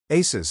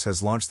ASUS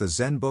has launched the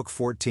Zenbook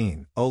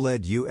 14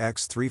 OLED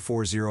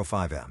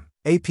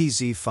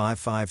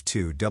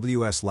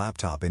UX3405MA-PZ552WS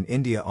laptop in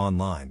India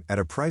online at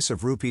a price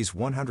of Rs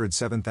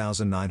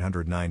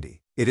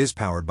 107,990. It is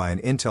powered by an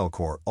Intel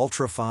Core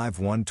Ultra 5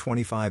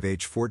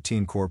 125H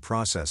 14-core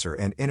processor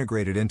and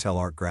integrated Intel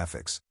Arc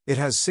graphics. It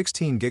has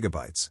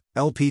 16GB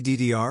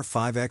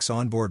LPDDR5X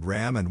onboard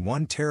RAM and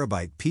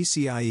 1TB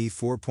PCIe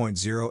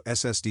 4.0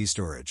 SSD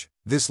storage.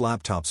 This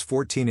laptop's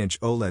 14-inch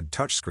OLED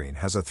touchscreen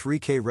has a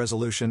 3K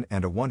resolution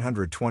and a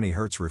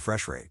 120Hz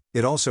refresh rate.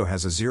 It also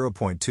has a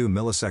 0.2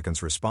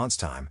 milliseconds response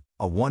time,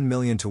 a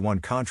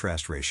 1:1,000,000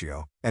 contrast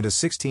ratio, and a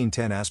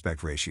 16:10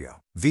 aspect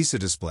ratio. VISA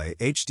display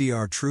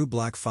HDR True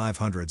Black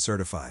 500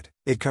 certified.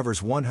 It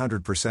covers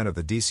 100% of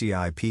the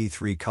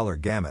DCI-P3 color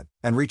gamut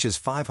and reaches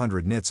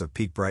 500 nits of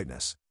peak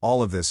brightness.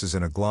 All of this is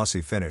in a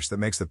glossy finish that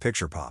makes the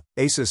picture pop.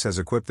 ASUS has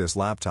equipped this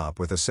laptop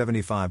with a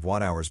 75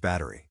 Wh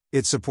battery.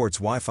 It supports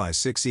Wi-Fi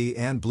 6E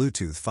and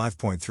Bluetooth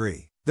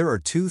 5.3. There are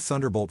 2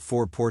 Thunderbolt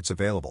 4 ports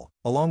available,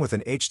 along with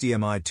an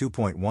HDMI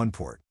 2.1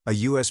 port, a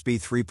USB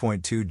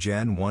 3.2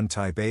 Gen 1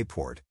 Type A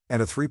port,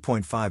 and a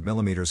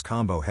 3.5mm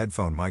combo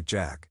headphone mic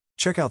jack.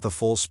 Check out the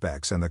full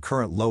specs and the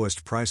current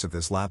lowest price of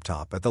this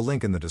laptop at the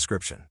link in the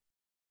description.